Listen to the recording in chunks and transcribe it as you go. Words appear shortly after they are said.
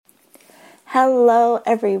Hello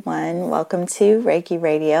everyone, welcome to Reiki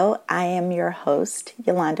Radio. I am your host,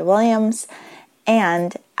 Yolanda Williams,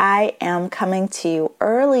 and I am coming to you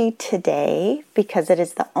early today because it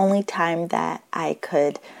is the only time that I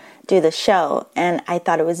could do the show. And I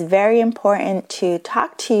thought it was very important to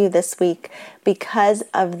talk to you this week because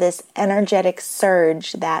of this energetic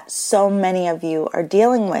surge that so many of you are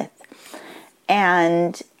dealing with.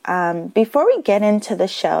 And before we get into the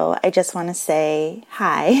show, I just want to say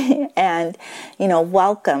hi and,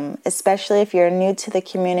 welcome, especially if you're new to the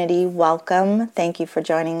community, welcome. Thank you for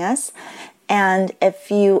joining us. And if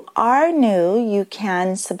you are new, you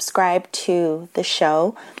can subscribe to the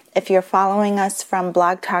show. If you're following us from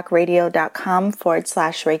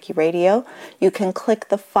blogtalkradio.com/Reiki Radio, you can click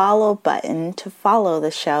the follow button to follow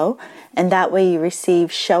the show, and that way you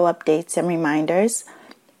receive show updates and reminders.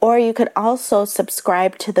 Or you could also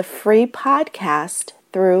subscribe to the free podcast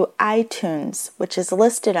through iTunes, which is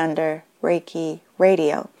listed under Reiki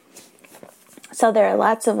Radio. So there are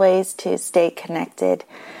lots of ways to stay connected.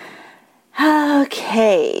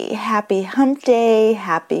 Okay, happy hump day,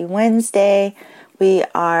 happy Wednesday. We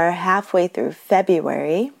are halfway through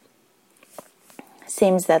February.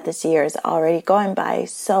 Seems that this year is already going by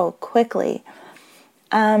so quickly.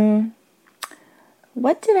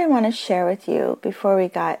 What did I want to share with you before we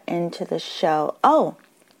got into the show? Oh,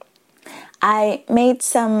 I made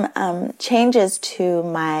some changes to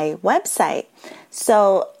my website.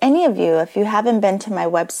 So any of you, if you haven't been to my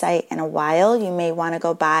website in a while, you may want to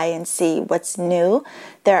go by and see what's new.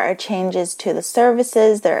 There are changes to the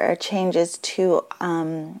services. There are changes to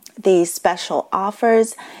the special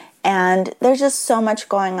offers. And there's just so much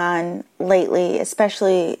going on lately,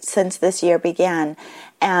 especially since this year began.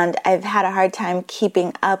 And I've had a hard time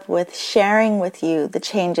keeping up with sharing with you the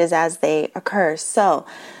changes as they occur. So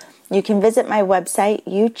you can visit my website,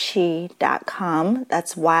 yewchi.com.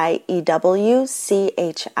 That's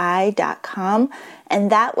YEWCHI.com.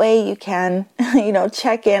 And that way you can,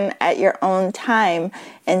 check in at your own time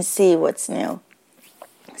and see what's new.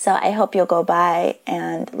 So I hope you'll go by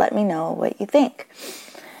and let me know what you think.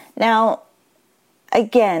 Now,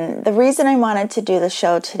 again, the reason I wanted to do the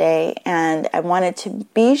show today and I wanted to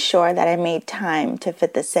be sure that I made time to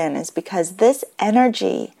fit this in is because this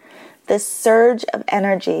energy, this surge of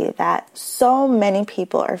energy that so many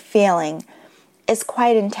people are feeling is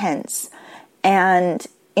quite intense. And,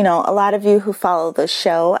 a lot of you who follow the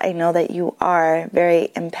show, I know that you are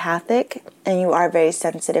very empathic and you are very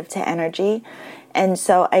sensitive to energy. And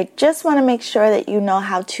so I just want to make sure that you know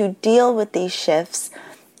how to deal with these shifts,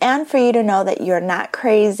 and for you to know that you're not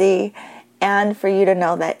crazy, and for you to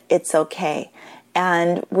know that it's okay.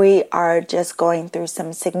 And we are just going through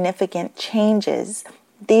some significant changes.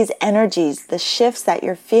 These energies, the shifts that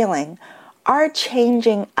you're feeling, are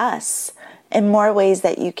changing us in more ways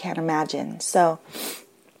that you can't imagine. So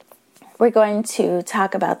we're going to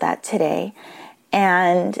talk about that today.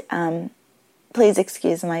 And please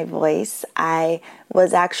excuse my voice. I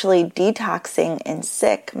was actually detoxing and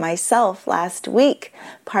sick myself last week,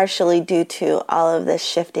 partially due to all of this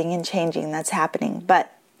shifting and changing that's happening. But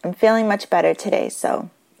I'm feeling much better today, so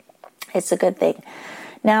it's a good thing.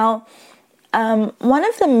 Now, one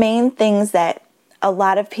of the main things that a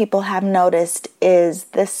lot of people have noticed is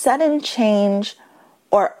the sudden change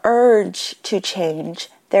or urge to change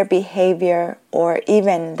their behavior or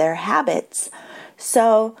even their habits.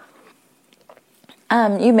 So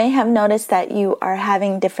you may have noticed that you are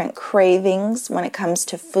having different cravings when it comes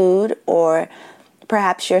to food, or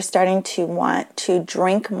perhaps you're starting to want to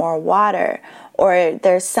drink more water, or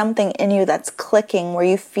there's something in you that's clicking where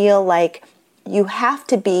you feel like you have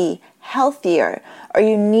to be healthier, or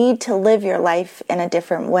you need to live your life in a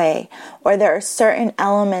different way, or there are certain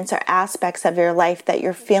elements or aspects of your life that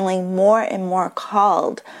you're feeling more and more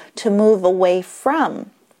called to move away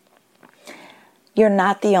from. You're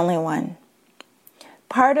not the only one.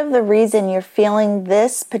 Part of the reason you're feeling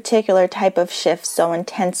this particular type of shift so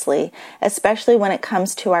intensely, especially when it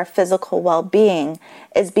comes to our physical well-being,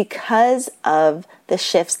 is because of the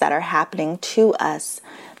shifts that are happening to us.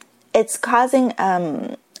 It's causing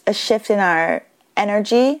a shift in our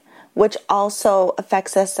energy, which also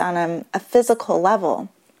affects us on a physical level.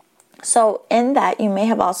 So in that, you may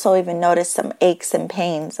have also even noticed some aches and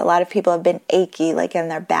pains. A lot of people have been achy, like in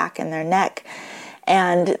their back and their neck.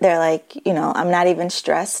 And they're like, I'm not even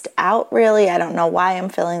stressed out really. I don't know why I'm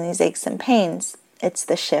feeling these aches and pains. It's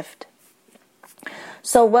the shift.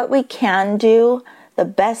 So what we can do, the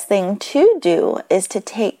best thing to do is to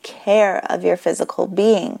take care of your physical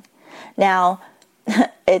being. Now,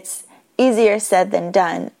 it's easier said than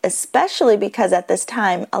done, especially because at this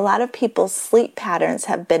time, a lot of people's sleep patterns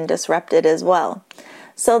have been disrupted as well.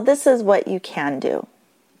 So this is what you can do.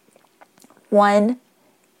 1,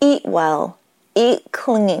 eat well, eat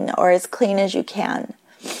clean, or as clean as you can.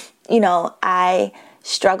 I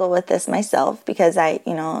struggle with this myself because a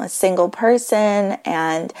single person,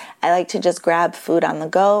 and I like to just grab food on the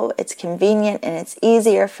go. It's convenient and it's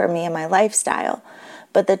easier for me in my lifestyle.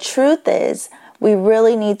 But the truth is, we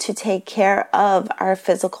really need to take care of our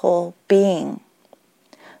physical being.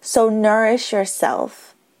 So nourish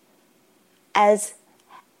yourself.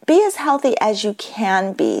 Be as healthy as you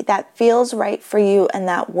can be. That feels right for you and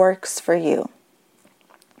that works for you.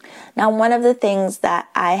 Now, one of the things that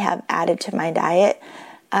I have added to my diet,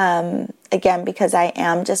 again, because I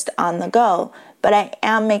am just on the go, but I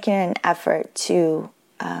am making an effort to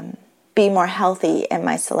be more healthy in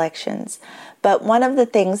my selections. But one of the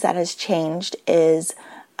things that has changed is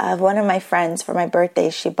one of my friends for my birthday,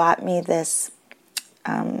 she bought me this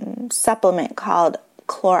supplement called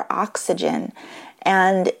chloroxygen.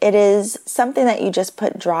 And it is something that you just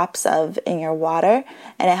put drops of in your water,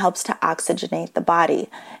 and it helps to oxygenate the body.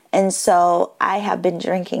 And so I have been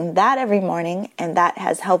drinking that every morning, and that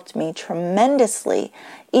has helped me tremendously.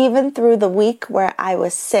 Even through the week where I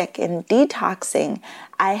was sick and detoxing,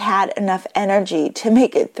 I had enough energy to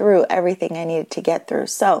make it through everything I needed to get through.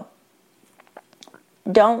 So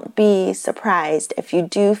don't be surprised if you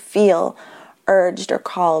do feel urged or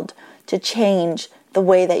called to change the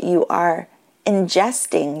way that you are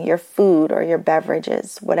ingesting your food or your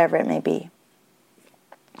beverages, whatever it may be.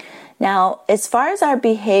 Now, as far as our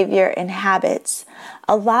behavior and habits,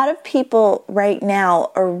 a lot of people right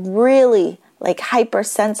now are really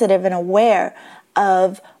hypersensitive and aware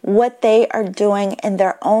of what they are doing in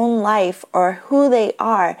their own life or who they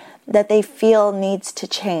are that they feel needs to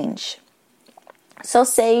change. So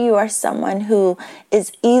say you are someone who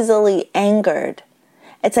is easily angered.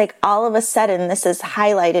 It's like all of a sudden this is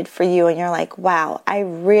highlighted for you and you're like, wow, I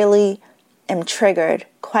really am triggered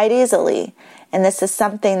quite easily. And this is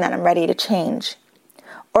something that I'm ready to change.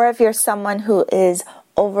 Or if you're someone who is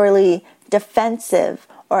overly defensive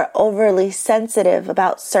or overly sensitive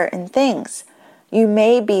about certain things, you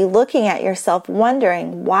may be looking at yourself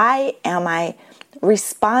wondering, why am I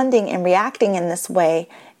responding and reacting in this way?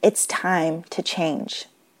 It's time to change.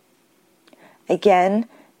 Again,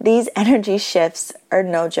 these energy shifts are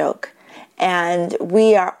no joke, and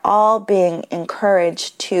we are all being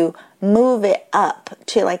encouraged to move it up,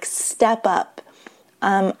 to step up,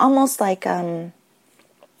 almost like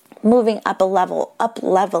moving up a level.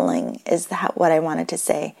 Up-leveling is what I wanted to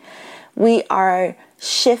say. We are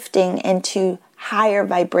shifting into higher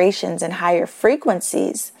vibrations and higher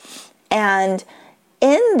frequencies, and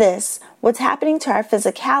in this, what's happening to our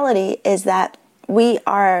physicality is that we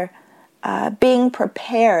are being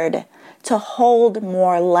prepared to hold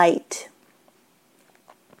more light.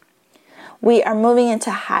 We are moving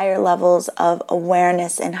into higher levels of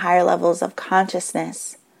awareness and higher levels of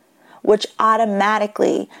consciousness, which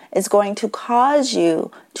automatically is going to cause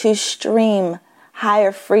you to stream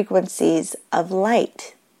higher frequencies of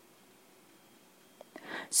light.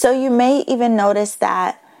 So you may even notice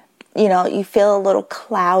that, you feel a little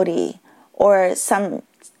cloudy, or some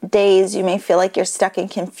days you may feel like you're stuck in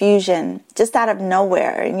confusion just out of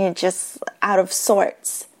nowhere and you're just out of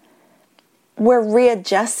sorts. We're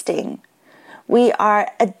readjusting. We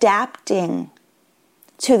are adapting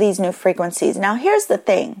to these new frequencies. Now, here's the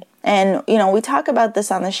thing. And, we talk about this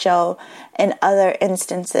on the show in other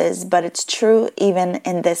instances, but it's true even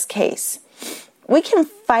in this case. We can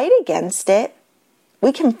fight against it.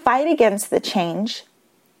 We can fight against the change.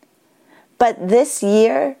 But this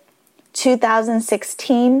year,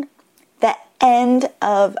 2016, the end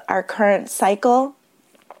of our current cycle,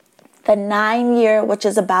 the 9-year, which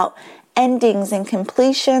is about endings and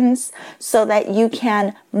completions, so that you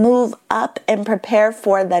can move up and prepare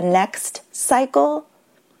for the next cycle.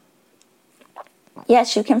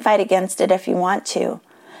 Yes, you can fight against it if you want to,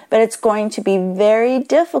 but it's going to be very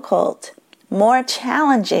difficult, more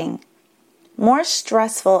challenging, more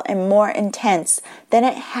stressful, and more intense than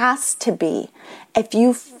it has to be if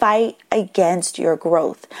you fight against your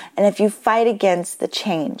growth and if you fight against the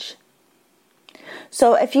change.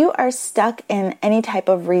 So if you are stuck in any type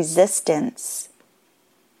of resistance,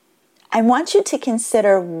 I want you to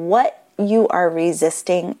consider what you are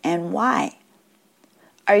resisting and why.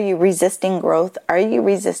 Are you resisting growth? Are you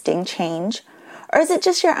resisting change? Or is it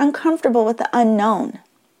just you're uncomfortable with the unknown?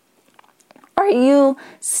 Are you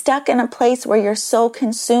stuck in a place where you're so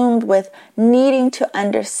consumed with needing to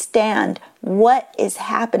understand what is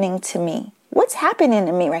happening to me? What's happening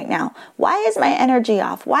to me right now? Why is my energy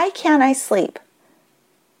off? Why can't I sleep?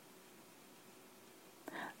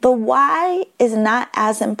 The why is not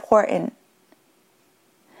as important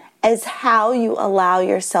as how you allow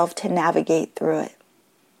yourself to navigate through it.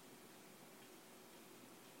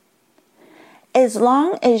 As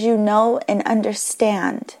long as you know and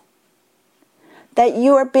understand that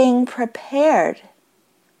you are being prepared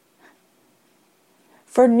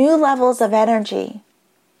for new levels of energy,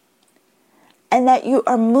 and that you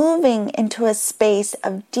are moving into a space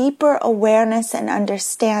of deeper awareness and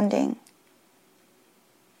understanding,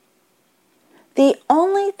 the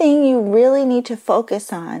only thing you really need to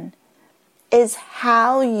focus on is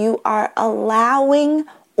how you are allowing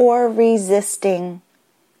or resisting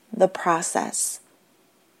the process.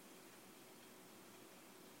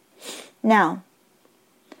 Now,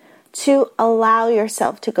 to allow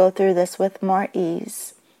yourself to go through this with more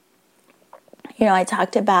ease, I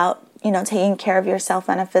talked about, taking care of yourself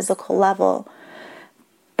on a physical level.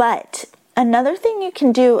 But another thing you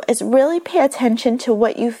can do is really pay attention to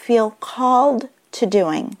what you feel called to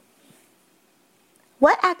doing.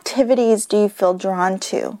 What activities do you feel drawn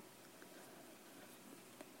to?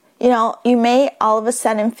 You may all of a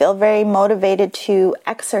sudden feel very motivated to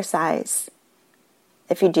exercise.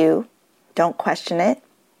 If you do, don't question it.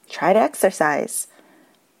 Try to exercise.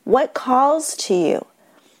 What calls to you?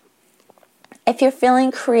 If you're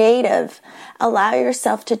feeling creative, allow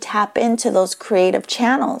yourself to tap into those creative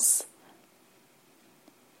channels.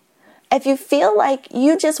 If you feel like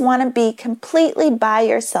you just want to be completely by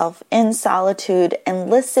yourself in solitude and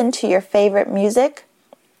listen to your favorite music,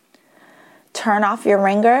 turn off your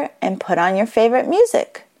ringer and put on your favorite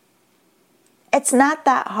music. It's not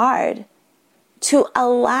that hard. To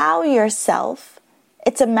allow yourself,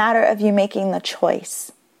 it's a matter of you making the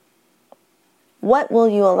choice. What will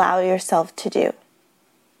you allow yourself to do?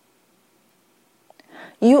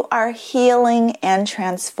 You are healing and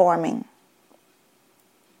transforming.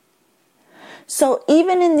 So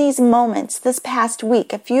even in these moments, this past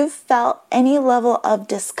week, if you've felt any level of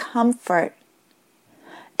discomfort,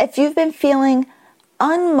 if you've been feeling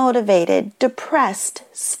unmotivated, depressed,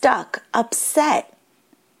 stuck, upset,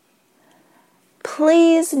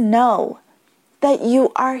 please know that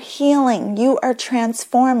you are healing, you are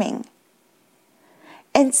transforming.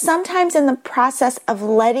 And sometimes in the process of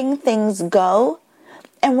letting things go,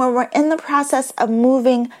 and when we're in the process of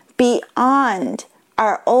moving beyond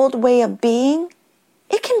our old way of being,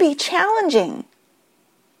 it can be challenging.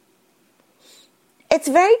 It's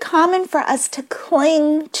very common for us to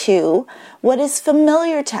cling to what is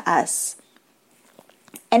familiar to us.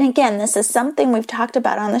 And again, this is something we've talked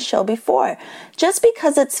about on the show before. Just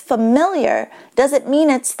because it's familiar doesn't mean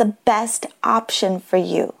it's the best option for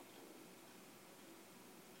you.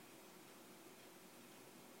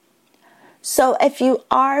 So if you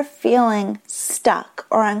are feeling stuck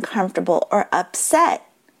or uncomfortable or upset,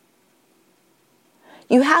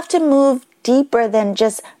 you have to move deeper than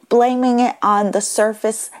just blaming it on the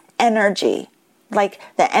surface energy. Like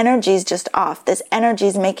the energy's just off. This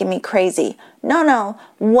energy's making me crazy. No.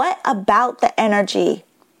 What about the energy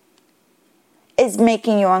is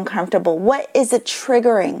making you uncomfortable? What is it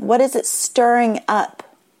triggering? What is it stirring up?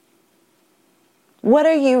 What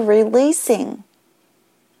are you releasing?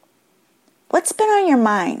 What's been on your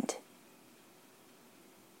mind?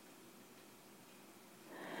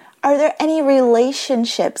 Are there any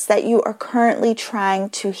relationships that you are currently trying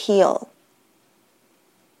to heal?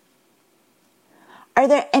 Are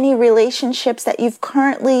there any relationships that you've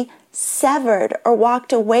currently severed or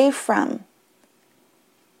walked away from?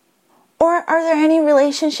 Or are there any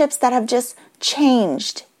relationships that have just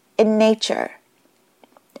changed in nature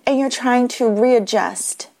and you're trying to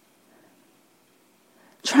readjust?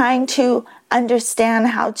 Trying to understand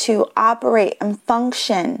how to operate and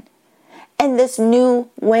function in this new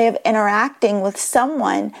way of interacting with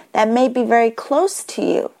someone that may be very close to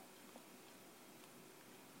you.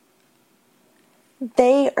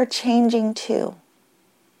 They are changing too.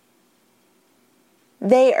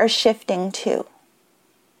 They are shifting too.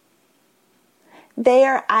 They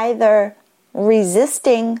are either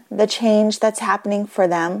resisting the change that's happening for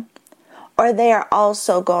them, or they are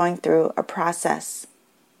also going through a process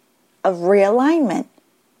of realignment.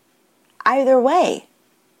 Either way,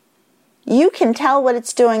 you can tell what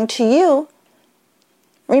it's doing to you.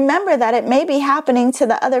 Remember that it may be happening to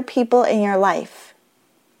the other people in your life.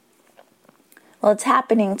 Well, it's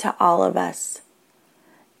happening to all of us.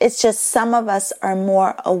 It's just some of us are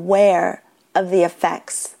more aware of the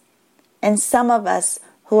effects. And some of us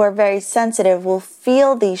who are very sensitive will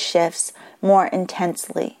feel these shifts more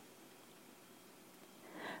intensely.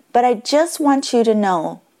 But I just want you to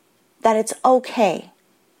know that it's okay.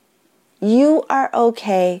 You are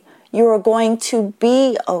okay. You are going to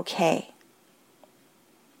be okay.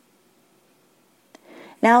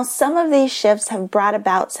 Now, some of these shifts have brought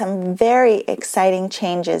about some very exciting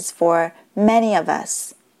changes for many of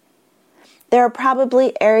us. There are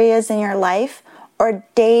probably areas in your life or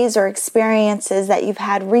days or experiences that you've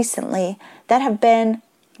had recently that have been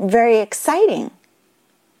very exciting.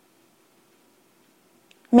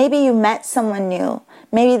 Maybe you met someone new.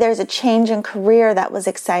 Maybe there's a change in career that was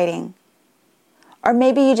exciting. Or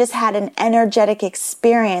maybe you just had an energetic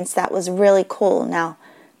experience that was really cool. Now,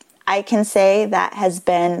 I can say that has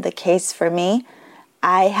been the case for me.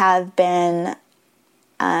 I have been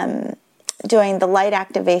doing the light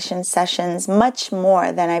activation sessions much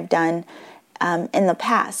more than I've done in the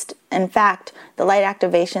past. In fact, the light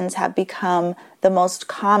activations have become the most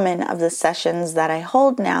common of the sessions that I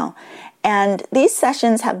hold now. And these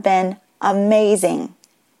sessions have been amazing.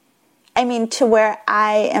 I mean, to where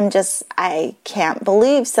I can't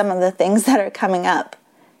believe some of the things that are coming up.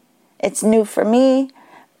 It's new for me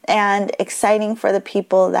and exciting for the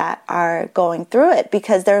people that are going through it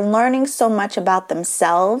because they're learning so much about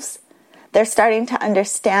themselves. They're starting to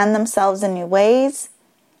understand themselves in new ways.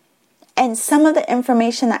 And some of the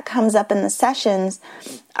information that comes up in the sessions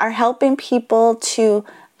are helping people to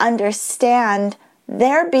understand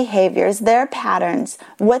their behaviors, their patterns,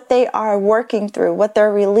 what they are working through, what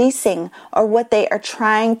they're releasing, or what they are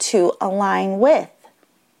trying to align with.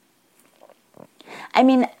 I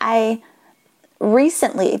mean, I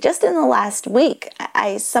recently, just in the last week,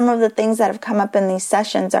 some of the things that have come up in these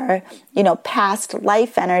sessions are, past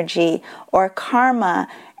life energy or karma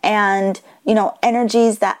and,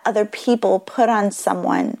 energies that other people put on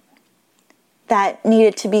someone that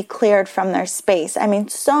needed to be cleared from their space. I mean,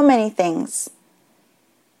 so many things.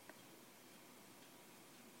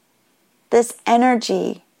 This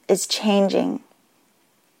energy is changing.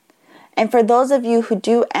 And for those of you who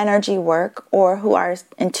do energy work or who are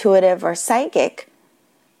intuitive or psychic,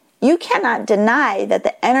 you cannot deny that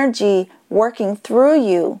the energy working through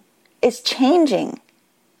you is changing.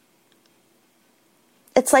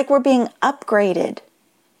 It's like we're being upgraded.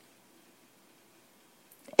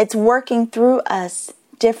 It's working through us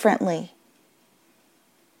differently.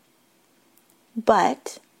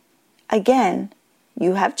 But, again,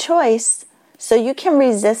 you have choice, so you can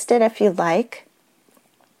resist it if you like.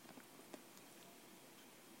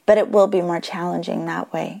 But it will be more challenging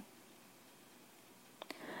that way.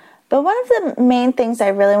 But one of the main things I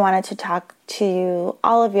really wanted to talk to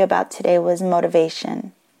all of you about today was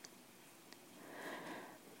motivation.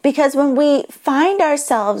 Because when we find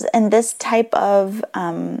ourselves in this type of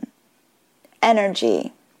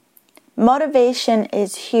energy, motivation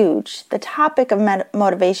is huge. The topic of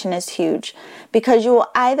motivation is huge because you will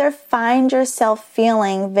either find yourself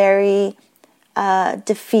feeling very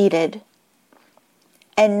defeated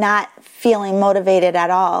and not feeling motivated at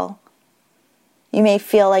all. You may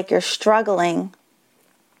feel like you're struggling,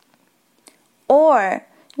 or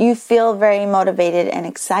you feel very motivated and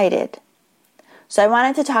excited. So I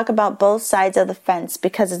wanted to talk about both sides of the fence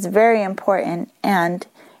because it's very important, and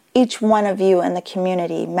each one of you in the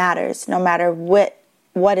community matters, no matter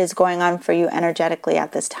what is going on for you energetically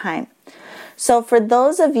at this time. So for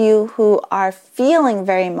those of you who are feeling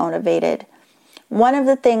very motivated, one of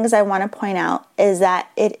the things I want to point out is that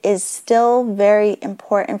it is still very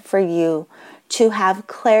important for you to have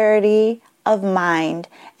clarity of mind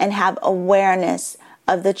and have awareness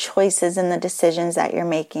of the choices and the decisions that you're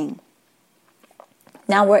making.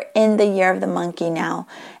 Now we're in the year of the monkey now,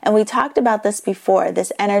 and we talked about this before.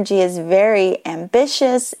 This energy is very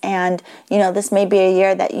ambitious, and this may be a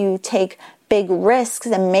year that you take big risks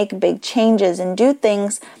and make big changes and do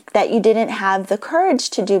things that you didn't have the courage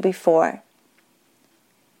to do before.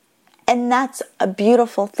 And that's a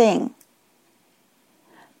beautiful thing.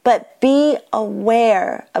 But be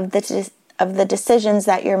aware of the decisions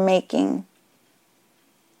that you're making.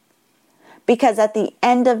 Because at the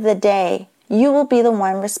end of the day, you will be the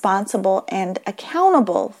one responsible and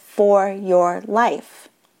accountable for your life.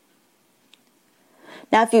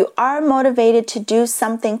 Now, if you are motivated to do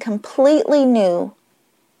something completely new,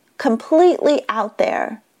 completely out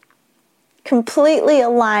there, completely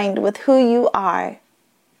aligned with who you are,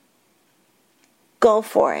 go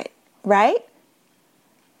for it, right?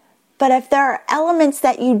 But if there are elements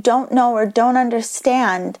that you don't know or don't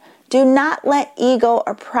understand, do not let ego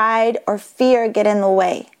or pride or fear get in the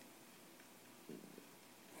way.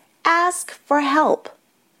 Ask for help.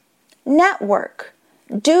 Network.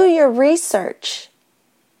 Do your research.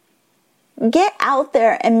 Get out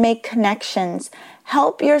there and make connections.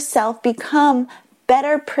 Help yourself become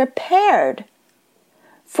better prepared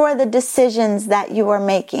for the decisions that you are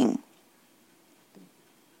making.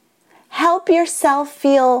 Help yourself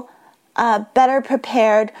feel better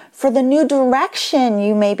prepared for the new direction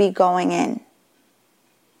you may be going in.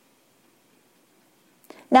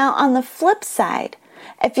 Now, on the flip side,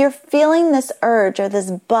 if you're feeling this urge or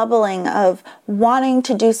this bubbling of wanting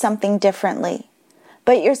to do something differently,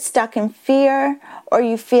 but you're stuck in fear, or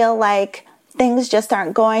you feel like things just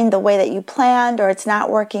aren't going the way that you planned, or it's not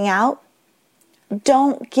working out,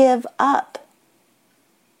 don't give up.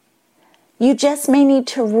 You just may need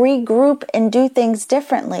to regroup and do things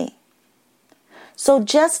differently. So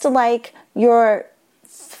just like your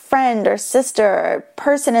friend or sister or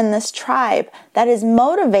person in this tribe that is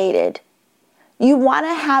motivated, you want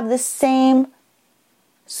to have the same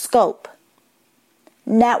scope,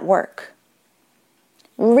 network,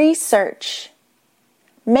 research,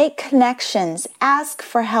 make connections, ask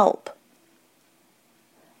for help.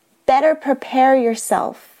 Better prepare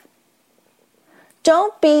yourself.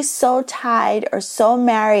 Don't be so tied or so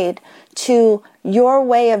married to your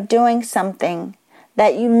way of doing something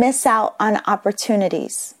that you miss out on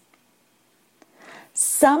opportunities.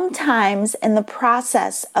 Sometimes in the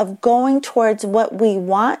process of going towards what we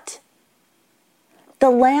want, the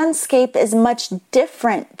landscape is much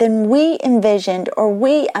different than we envisioned or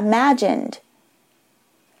we imagined.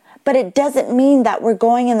 But it doesn't mean that we're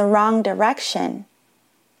going in the wrong direction.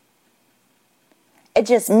 It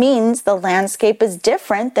just means the landscape is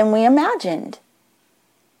different than we imagined.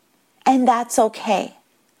 And that's okay.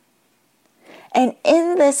 And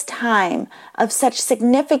in this time of such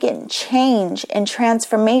significant change and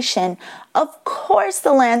transformation, of course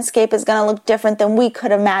the landscape is going to look different than we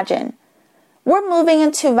could imagine. We're moving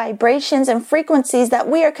into vibrations and frequencies that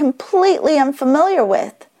we are completely unfamiliar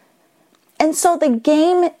with. And so the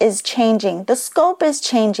game is changing, the scope is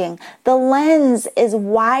changing, the lens is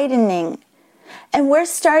widening, and we're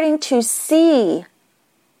starting to see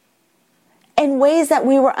in ways that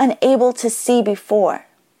we were unable to see before.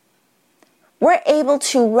 We're able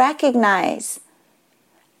to recognize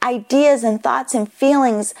ideas and thoughts and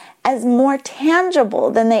feelings as more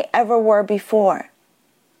tangible than they ever were before.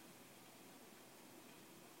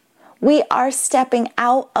 We are stepping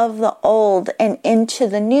out of the old and into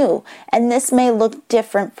the new, and this may look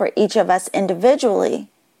different for each of us individually.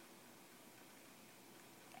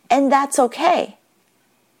 And that's okay.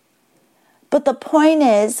 But the point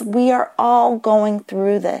is, we are all going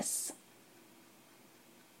through this.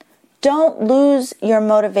 Don't lose your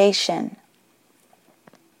motivation.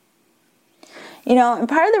 And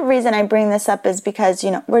part of the reason I bring this up is because,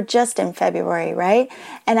 we're just in February, right?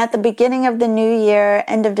 And at the beginning of the new year,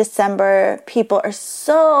 end of December, people are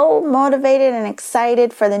so motivated and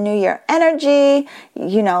excited for the new year energy.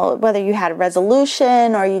 Whether you had a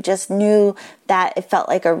resolution or you just knew that it felt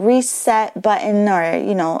like a reset button or,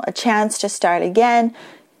 a chance to start again.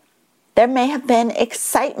 There may have been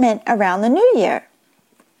excitement around the new year.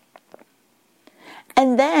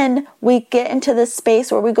 And then we get into this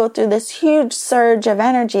space where we go through this huge surge of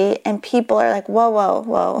energy and people are like,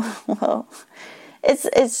 whoa.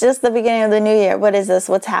 It's just the beginning of the new year. What is this?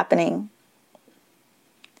 What's happening?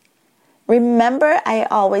 Remember, I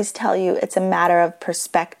always tell you it's a matter of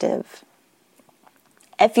perspective.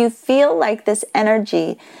 If you feel like this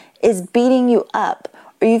energy is beating you up,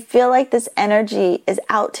 or you feel like this energy is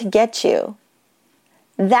out to get you,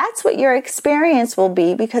 that's what your experience will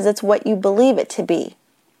be because it's what you believe it to be.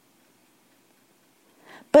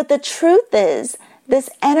 But the truth is, this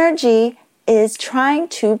energy is trying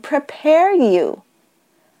to prepare you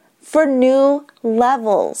for new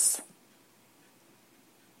levels,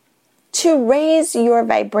 to raise your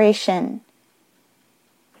vibration,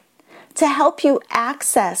 to help you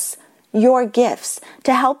access your gifts,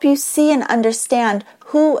 to help you see and understand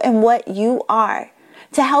who and what you are,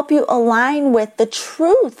 to help you align with the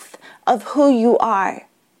truth of who you are,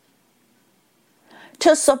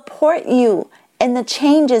 to support you in the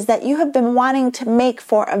changes that you have been wanting to make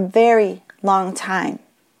for a very long time.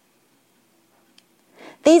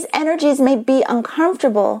 These energies may be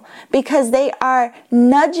uncomfortable because they are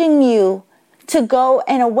nudging you to go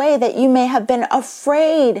in a way that you may have been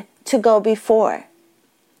afraid to go before.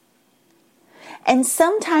 And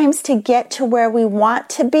sometimes to get to where we want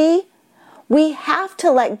to be, we have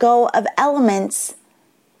to let go of elements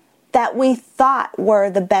that we thought were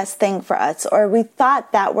the best thing for us, or we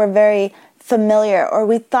thought that were very familiar, or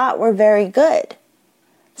we thought were very good.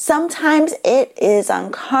 Sometimes it is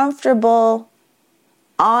uncomfortable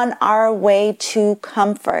on our way to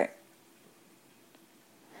comfort.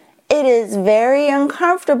 It is very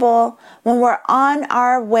uncomfortable when we're on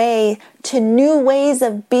our way to new ways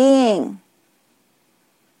of being.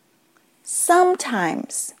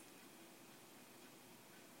 Sometimes.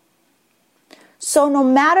 So no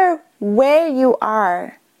matter where you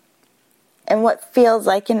are in what feels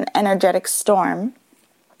like an energetic storm,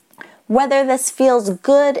 whether this feels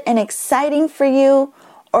good and exciting for you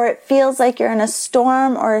or it feels like you're in a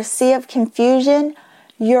storm or a sea of confusion,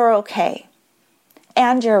 you're okay.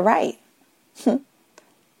 And you're right.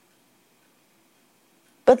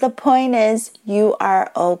 But the point is, you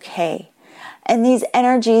are okay. And these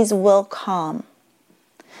energies will calm.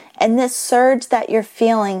 And this surge that you're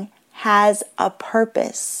feeling has a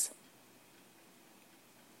purpose.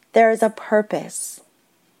 There is a purpose.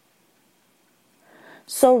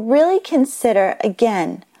 So really consider,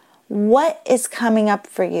 again, what is coming up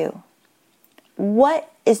for you?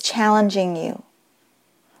 What is challenging you?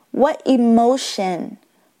 What emotion,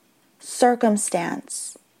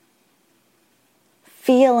 circumstance,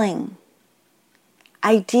 feeling,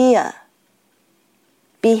 idea,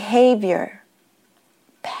 behavior,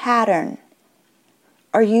 pattern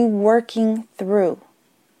are you working through?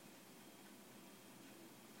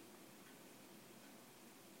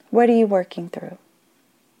 What are you working through?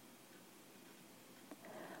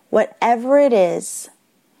 Whatever it is,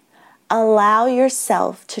 allow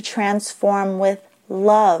yourself to transform with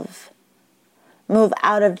love. Move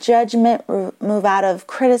out of judgment, move out of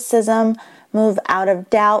criticism, move out of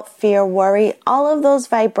doubt, fear, worry, all of those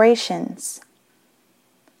vibrations.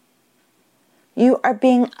 You are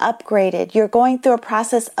being upgraded. You're going through a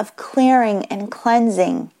process of clearing and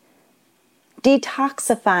cleansing,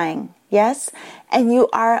 detoxifying, yes? And you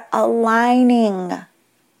are aligning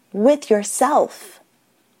with yourself.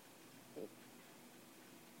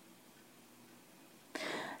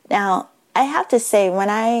 Now, I have to say, when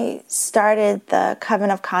I started the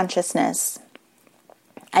Coven of Consciousness,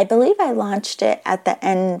 I believe I launched it at the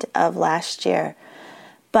end of last year.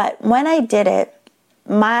 But when I did it,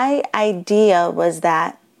 my idea was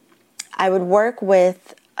that I would work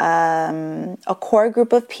with a core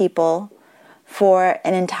group of people for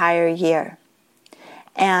an entire year.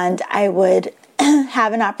 And I would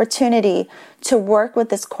have an opportunity to work with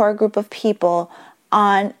this core group of people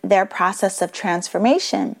on their process of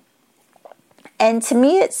transformation. And to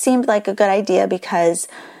me, it seemed like a good idea because,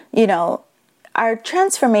 our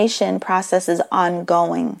transformation process is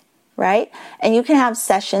ongoing, right? And you can have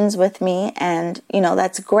sessions with me and,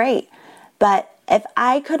 that's great. But if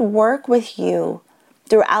I could work with you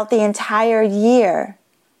throughout the entire year,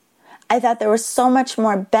 I thought there was so much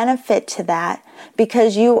more benefit to that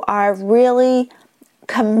because you are really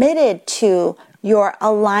committed to your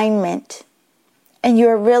alignment and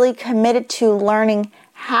you're really committed to learning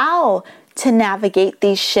how to navigate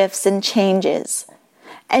these shifts and changes.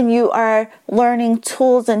 And you are learning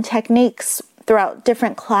tools and techniques throughout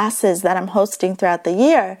different classes that I'm hosting throughout the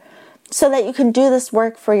year so that you can do this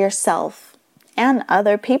work for yourself and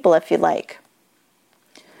other people if you like.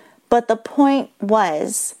 But the point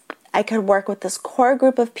was, I could work with this core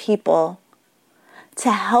group of people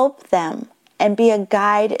to help them and be a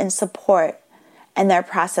guide and support in their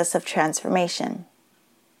process of transformation.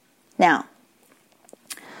 Now,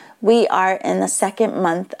 we are in the second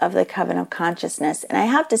month of the Coven of Consciousness. And I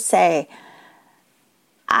have to say,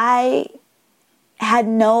 I had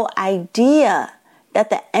no idea that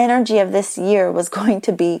the energy of this year was going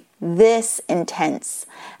to be this intense.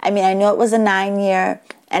 I mean, I knew it was a 9-year,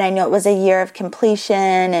 and I knew it was a year of completion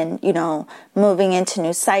and, moving into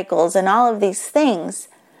new cycles and all of these things.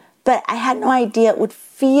 But I had no idea it would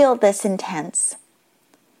feel this intense.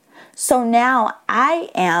 So now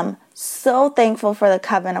I am so thankful for the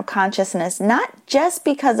Coven of Consciousness, not just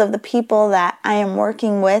because of the people that I am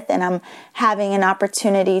working with and I'm having an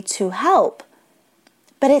opportunity to help,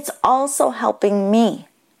 but it's also helping me.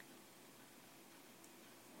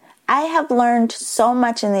 I have learned so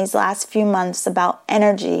much in these last few months about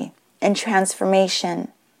energy and transformation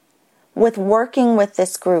with working with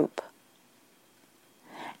this group.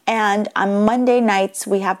 And on Monday nights,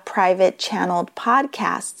 we have private channeled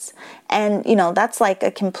podcasts. And, that's like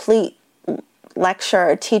a complete lecture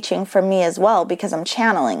or teaching for me as well because I'm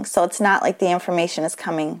channeling. So it's not like the information is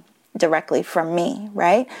coming directly from me,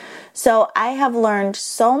 right? So I have learned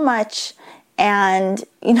so much. And,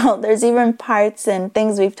 there's even parts and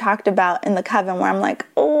things we've talked about in the Coven where I'm like,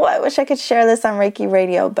 oh, I wish I could share this on Reiki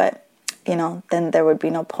Radio. But, then there would be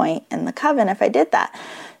no point in the Coven if I did that.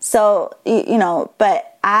 So,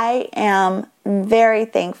 but I am very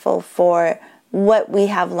thankful for what we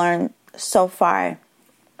have learned so far.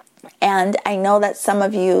 And I know that some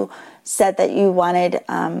of you said that you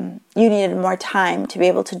needed more time to be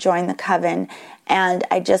able to join the Coven. And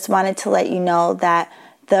I just wanted to let you know that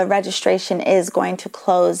the registration is going to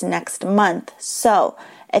close next month. So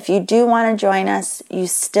if you do want to join us, you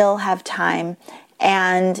still have time.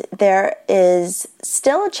 And there is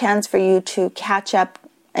still a chance for you to catch up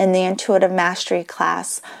in the Intuitive Mastery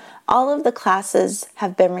class. All of the classes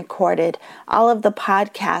have been recorded. All of the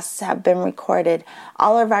podcasts have been recorded.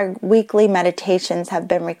 All of our weekly meditations have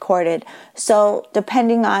been recorded. So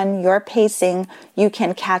depending on your pacing, you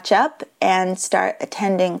can catch up and start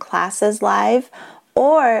attending classes live,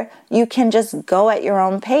 or you can just go at your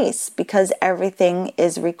own pace because everything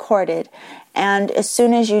is recorded. And as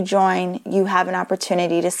soon as you join, you have an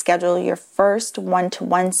opportunity to schedule your first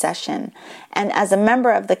one-to-one session. And as a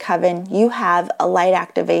member of the Coven, you have a light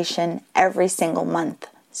activation every single month.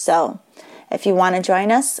 So if you want to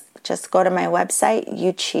join us, just go to my website,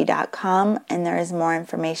 yuchi.com, and there is more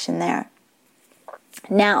information there.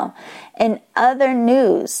 Now, in other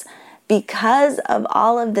news, because of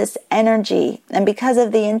all of this energy and because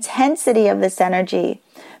of the intensity of this energy,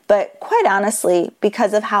 but quite honestly,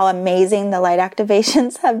 because of how amazing the light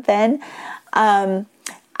activations have been, there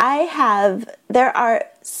are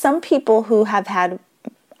some people who have had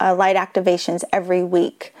light activations every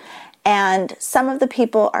week. And some of the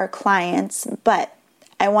people are clients, but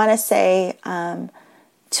I want to say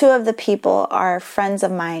two of the people are friends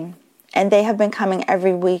of mine. And they have been coming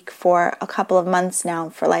every week for a couple of months now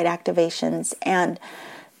for light activations. And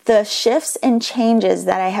the shifts and changes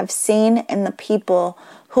that I have seen in the people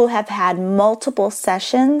who have had multiple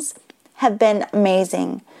sessions have been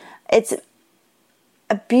amazing. It's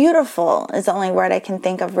beautiful is the only word I can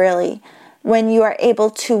think of, really, when you are able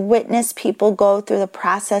to witness people go through the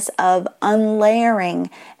process of unlayering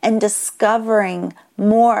and discovering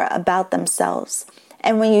more about themselves.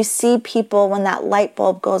 And when you see people, when that light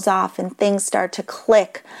bulb goes off and things start to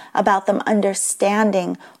click about them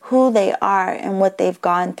understanding who they are and what they've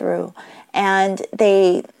gone through, and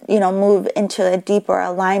they, move into a deeper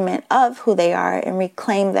alignment of who they are and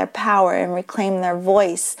reclaim their power and reclaim their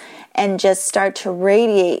voice and just start to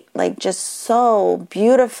radiate like just so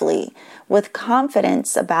beautifully with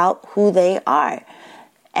confidence about who they are.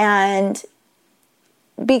 And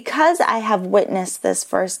because I have witnessed this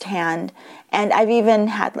firsthand, and I've even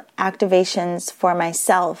had activations for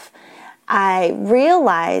myself, I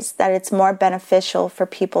realize that it's more beneficial for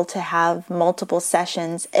people to have multiple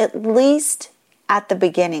sessions, at least at the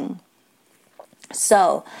beginning.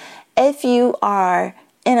 So if you are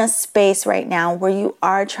in a space right now where you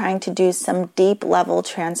are trying to do some deep level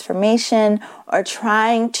transformation or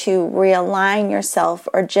trying to realign yourself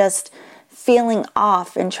or just feeling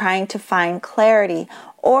off and trying to find clarity,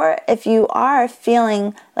 or if you are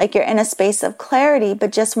feeling like you're in a space of clarity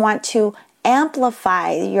but just want to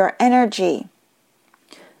amplify your energy,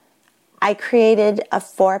 I created a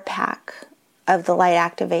 4-pack of the light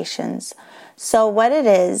activations. So what it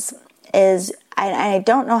is I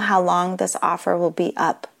don't know how long this offer will be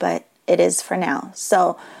up, but it is for now.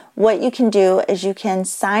 So what you can do is you can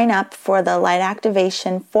sign up for the light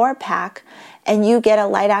activation 4-pack, and you get a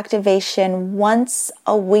light activation once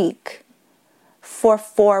a week for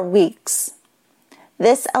 4 weeks.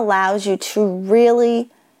 This allows you to really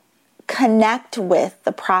connect with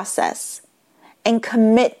the process and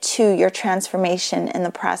commit to your transformation in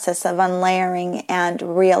the process of unlayering and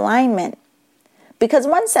realignment. Because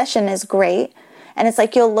one session is great, and it's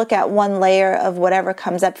like you'll look at one layer of whatever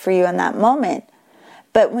comes up for you in that moment.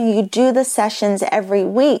 But when you do the sessions every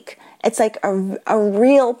week, it's like a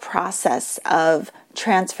real process of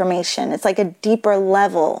transformation. It's like a deeper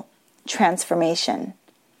level transformation.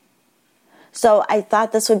 So I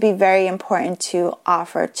thought this would be very important to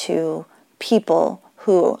offer to people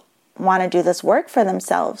who want to do this work for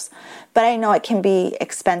themselves. But I know it can be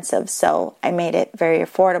expensive, so I made it very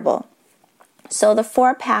affordable. So the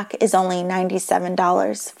 4-pack is only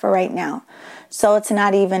 $97 for right now. So it's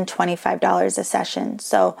not even $25 a session.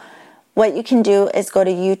 So what you can do is go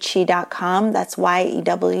to yuchi.com. That's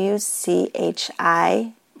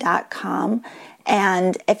YEWCHI.com.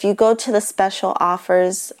 And if you go to the special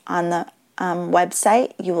offers on the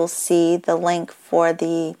website, you will see the link for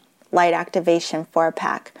the light activation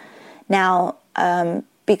 4-pack. Now,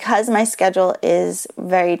 because my schedule is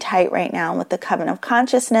very tight right now with the Coven of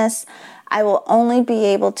Consciousness, I will only be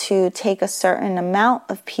able to take a certain amount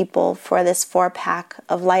of people for this 4-pack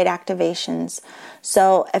of light activations.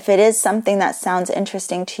 So if it is something that sounds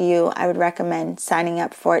interesting to you, I would recommend signing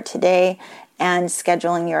up for it today and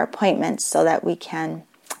scheduling your appointments so that we can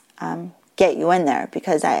get you in there,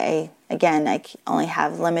 because I only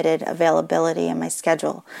have limited availability in my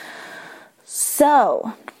schedule.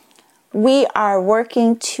 So we are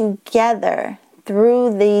working together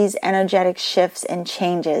through these energetic shifts and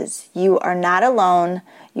changes. You are not alone.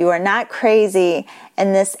 You are not crazy.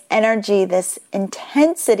 And this energy, this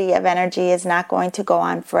intensity of energy is not going to go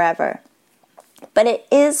on forever. But it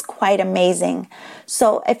is quite amazing.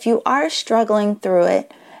 So if you are struggling through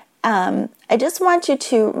it, I just want you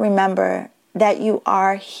to remember that you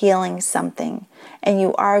are healing something and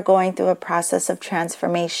you are going through a process of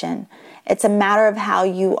transformation. It's a matter of how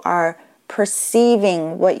you are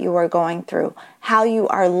perceiving what you are going through, how you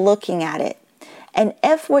are looking at it. And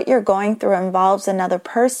if what you're going through involves another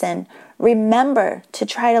person, remember to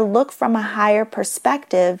try to look from a higher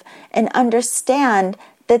perspective and understand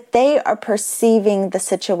that they are perceiving the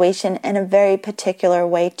situation in a very particular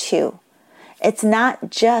way too. It's not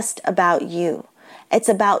just about you. It's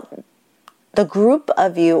about the group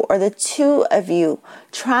of you or the two of you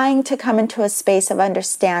trying to come into a space of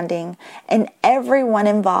understanding, and everyone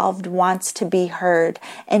involved wants to be heard,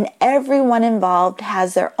 and everyone involved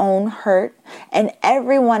has their own hurt, and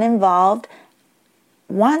everyone involved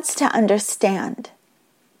wants to understand.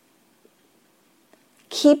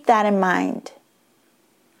 Keep that in mind.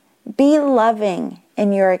 Be loving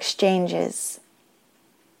in your exchanges.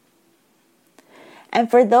 And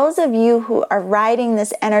for those of you who are riding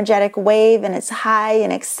this energetic wave and it's high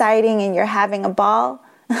and exciting and you're having a ball,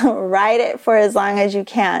 ride it for as long as you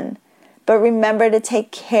can. But remember to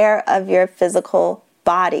take care of your physical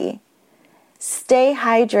body. Stay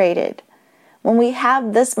hydrated. When we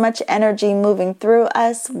have this much energy moving through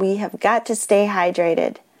us, we have got to stay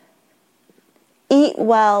hydrated. Eat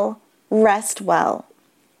well, rest well.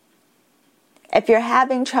 If you're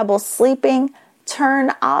having trouble sleeping,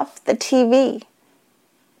 turn off the TV.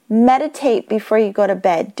 Meditate before you go to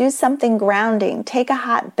bed. Do something grounding. Take a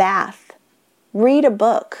hot bath. Read a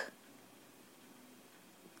book.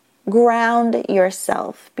 Ground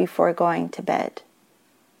yourself before going to bed.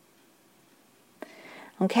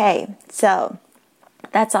 Okay, so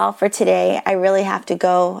that's all for today. I really have to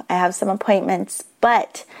go. I have some appointments,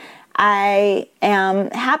 but I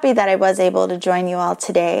am happy that I was able to join you all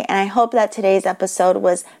today, and I hope that today's episode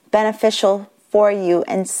was beneficial for you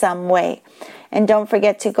in some way. And don't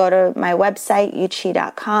forget to go to my website,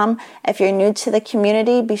 yuchi.com. If you're new to the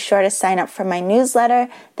community, be sure to sign up for my newsletter.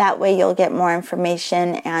 That way you'll get more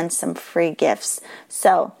information and some free gifts.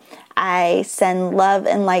 So I send love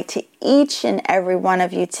and light to each and every one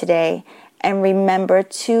of you today. And remember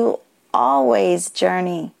to always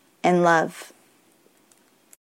journey in love.